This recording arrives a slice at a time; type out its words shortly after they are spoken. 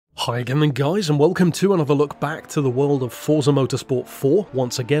Hi again then guys, and welcome to another look back to the world of Forza Motorsport 4,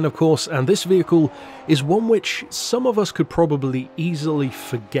 once again of course, and this vehicle is one which some of us could probably easily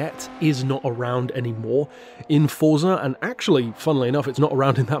forget is not around anymore in Forza, and actually, funnily enough, it's not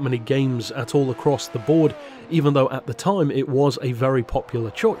around in that many games at all across the board, even though at the time it was a very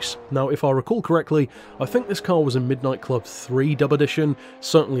popular choice. Now if I recall correctly, I think this car was in Midnight Club 3 Dub Edition,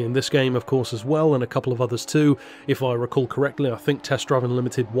 certainly in this game of course as well, and a couple of others too. If I recall correctly, I think Test Drive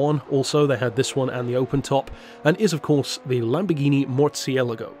Unlimited 1 also, they had this one and the open top, and is of course the Lamborghini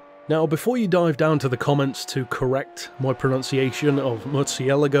Murcielago. Now before you dive down to the comments to correct my pronunciation of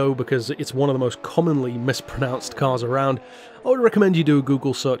Murcielago, because it's one of the most commonly mispronounced cars around, I would recommend you do a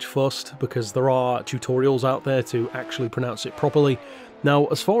Google search first, because there are tutorials out there to actually pronounce it properly. Now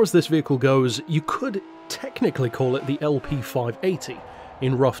as far as this vehicle goes, you could technically call it the LP580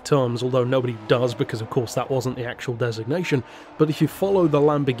 in rough terms, although nobody does because of course that wasn't the actual designation. But if you follow the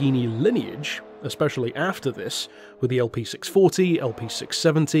Lamborghini lineage, especially after this, with the LP640,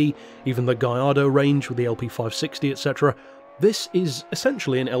 LP670, even the Gallardo range with the LP560, etc., this is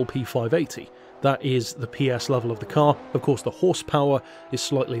essentially an LP580. That is the PS level of the car. Of course the horsepower is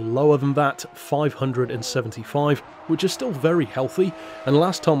slightly lower than that, 575, which is still very healthy, and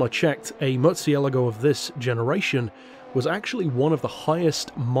last time I checked, a Murcielago of this generation was actually one of the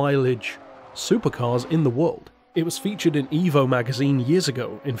highest mileage supercars in the world. It was featured in Evo magazine years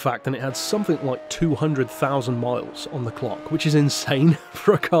ago, in fact, and it had something like 200,000 miles on the clock, which is insane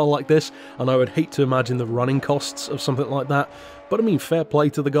for a car like this, and I would hate to imagine the running costs of something like that. But I mean, fair play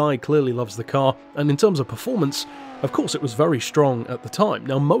to the guy, clearly loves the car, and in terms of performance, of course it was very strong at the time.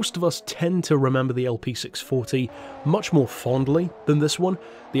 Now most of us tend to remember the LP640 much more fondly than this one.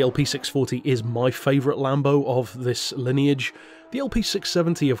 The LP640 is my favourite Lambo of this lineage. The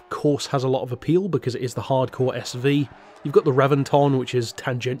LP670 of course has a lot of appeal because it is the hardcore SV. You've got the Reventon, which is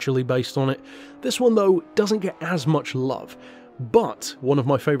tangentially based on it. This one though doesn't get as much love, but one of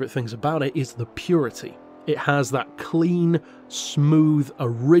my favourite things about it is the purity. It has that clean, smooth,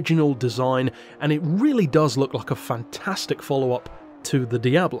 original design, and it really does look like a fantastic follow-up to the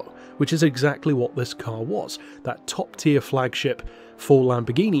Diablo, which is exactly what this car was, that top-tier flagship for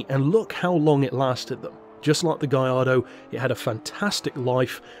Lamborghini, and look how long it lasted them. Just like the Gallardo, it had a fantastic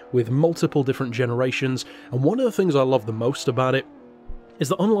life with multiple different generations, and one of the things I love the most about it is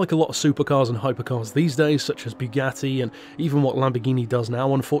that unlike a lot of supercars and hypercars these days, such as Bugatti and even what Lamborghini does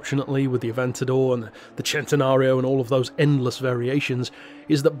now unfortunately with the Aventador and the Centenario and all of those endless variations,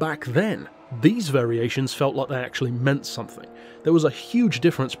 is that back then, these variations felt like they actually meant something. There was a huge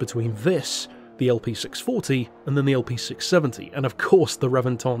difference between this, the LP640, and then the LP670, and of course the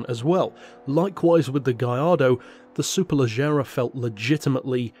Reventon as well. Likewise with the Gallardo, the Superleggera felt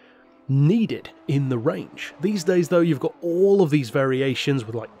legitimately needed in the range. These days though, you've got all of these variations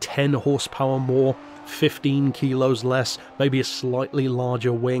with like 10 horsepower more, 15 kilos less, maybe a slightly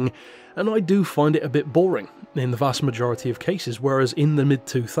larger wing, and I do find it a bit boring in the vast majority of cases, whereas in the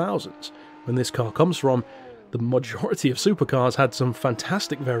mid-2000s, when this car comes from, the majority of supercars had some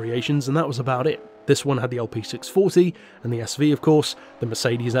fantastic variations and that was about it. This one had the LP640 and the SV of course, the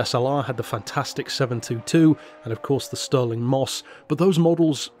Mercedes SLR had the fantastic 722 and of course the Sterling Moss, but those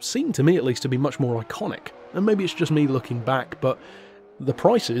models seem to me at least to be much more iconic, and maybe it's just me looking back, but the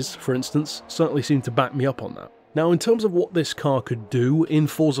prices, for instance, certainly seem to back me up on that. Now in terms of what this car could do in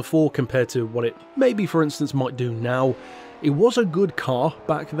Forza 4 compared to what it maybe for instance might do now, it was a good car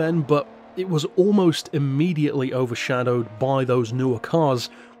back then, but it was almost immediately overshadowed by those newer cars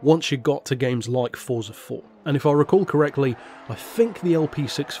once you got to games like Forza 4. And if I recall correctly, I think the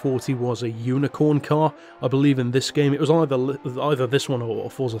LP640 was a unicorn car. I believe in this game it was either this one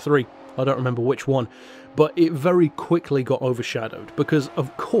or Forza 3, I don't remember which one, but it very quickly got overshadowed because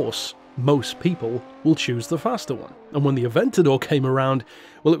of course most people will choose the faster one. And when the Aventador came around,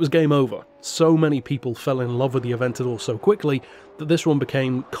 well, it was game over. So many people fell in love with the Aventador so quickly that this one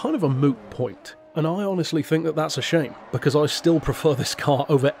became kind of a moot point. And I honestly think that that's a shame, because I still prefer this car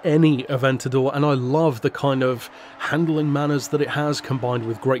over any Aventador, and I love the kind of handling manners that it has combined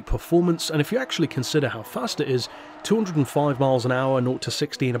with great performance. And if you actually consider how fast it is, 205 miles an hour, 0 to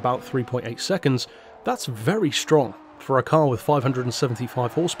 60 in about 3.8 seconds, that's very strong for a car with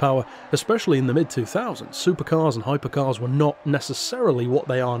 575 horsepower, especially in the mid-2000s. Supercars and hypercars were not necessarily what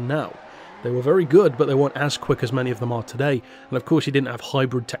they are now. They were very good, but they weren't as quick as many of them are today, and of course you didn't have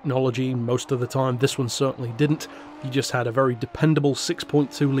hybrid technology most of the time. This one certainly didn't. You just had a very dependable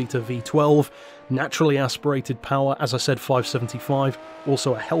 6.2 litre V12, naturally aspirated power, as I said 575,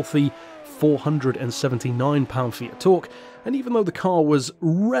 also a healthy 479 pound-feet of torque, and even though the car was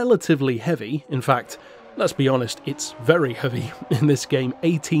relatively heavy, in fact let's be honest, it's very heavy in this game,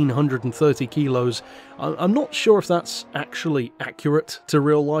 1,830 kilos. I'm not sure if that's actually accurate to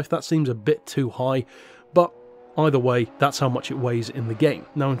real life, that seems a bit too high, but either way, that's how much it weighs in the game.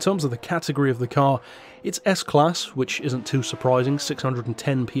 Now, in terms of the category of the car, it's S-Class, which isn't too surprising,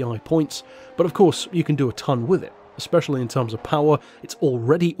 610 PI points, but of course, you can do a ton with it, especially in terms of power. It's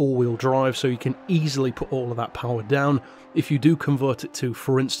already all-wheel drive, so you can easily put all of that power down. If you do convert it to,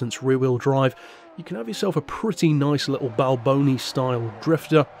 for instance, rear-wheel drive, you can have yourself a pretty nice little Balboni-style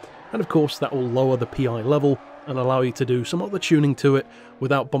drifter, and of course, that will lower the PI level and allow you to do some other tuning to it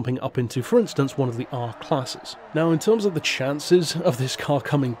without bumping up into, for instance, one of the R classes. Now, in terms of the chances of this car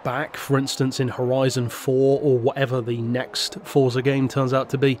coming back, for instance, in Horizon 4 or whatever the next Forza game turns out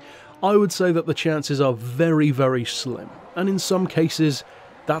to be, I would say that the chances are very, very slim. And in some cases,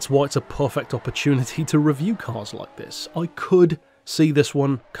 that's why it's a perfect opportunity to review cars like this. I could see this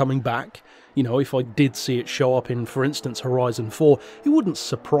one coming back. You know, if I did see it show up in, for instance, Horizon 4, it wouldn't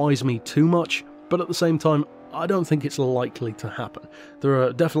surprise me too much, but at the same time, I don't think it's likely to happen. There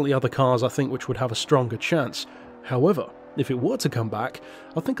are definitely other cars I think which would have a stronger chance. However, if it were to come back,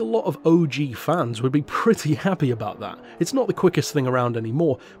 I think a lot of OG fans would be pretty happy about that. It's not the quickest thing around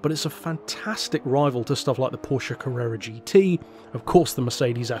anymore, but it's a fantastic rival to stuff like the Porsche Carrera GT, of course the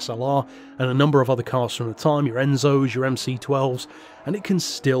Mercedes SLR, and a number of other cars from the time, your Enzos, your MC12s, and it can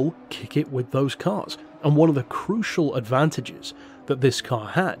still kick it with those cars. And one of the crucial advantages that this car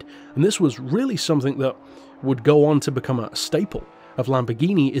had, and this was really something that would go on to become a staple of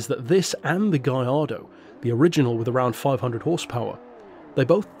Lamborghini, is that this and the Gallardo, the original with around 500 horsepower, they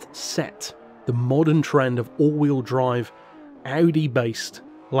both set the modern trend of all-wheel drive Audi-based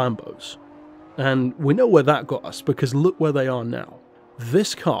Lambos. And we know where that got us, because look where they are now.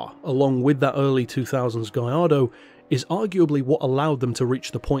 This car, along with that early 2000s Gallardo, is arguably what allowed them to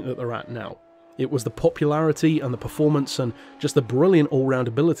reach the point that they're at now. It was the popularity and the performance and just the brilliant all-round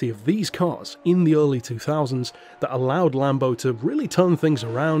ability of these cars in the early 2000s that allowed Lambo to really turn things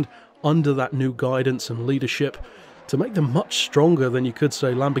around under that new guidance and leadership to make them much stronger than you could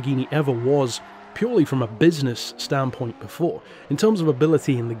say Lamborghini ever was purely from a business standpoint before. In terms of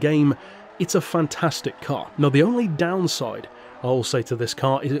ability in the game, it's a fantastic car. Now, the only downside I will say to this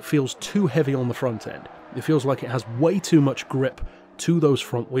car is it feels too heavy on the front end. It feels like it has way too much grip to those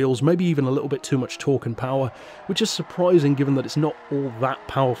front wheels, maybe even a little bit too much torque and power, which is surprising given that it's not all that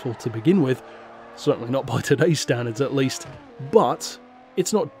powerful to begin with, certainly not by today's standards at least, but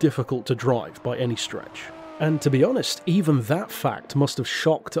it's not difficult to drive by any stretch. And to be honest, even that fact must have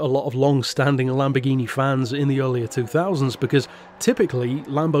shocked a lot of long-standing Lamborghini fans in the earlier 2000s, because typically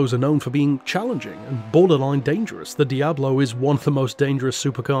Lambos are known for being challenging and borderline dangerous. The Diablo is one of the most dangerous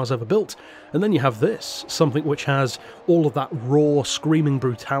supercars ever built, and then you have this, something which has all of that raw, screaming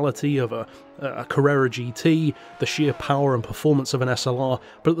brutality of a Carrera GT, the sheer power and performance of an SLR,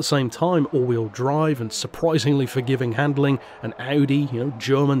 but at the same time all-wheel drive and surprisingly forgiving handling, and Audi,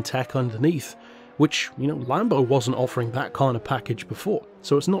 German tech underneath, which, Lambo wasn't offering that kind of package before.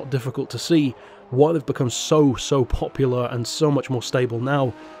 So it's not difficult to see why they've become so popular and so much more stable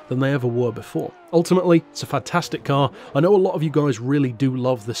now than they ever were before. Ultimately, it's a fantastic car. I know a lot of you guys really do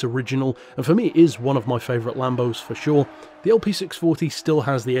love this original, and for me it is one of my favourite Lambos for sure. The LP640 still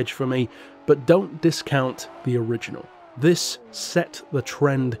has the edge for me, but don't discount the original. This set the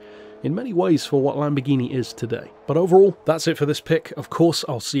trend in many ways for what Lamborghini is today. But overall, that's it for this pick. Of course,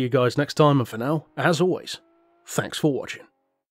 I'll see you guys next time, and for now, as always, thanks for watching.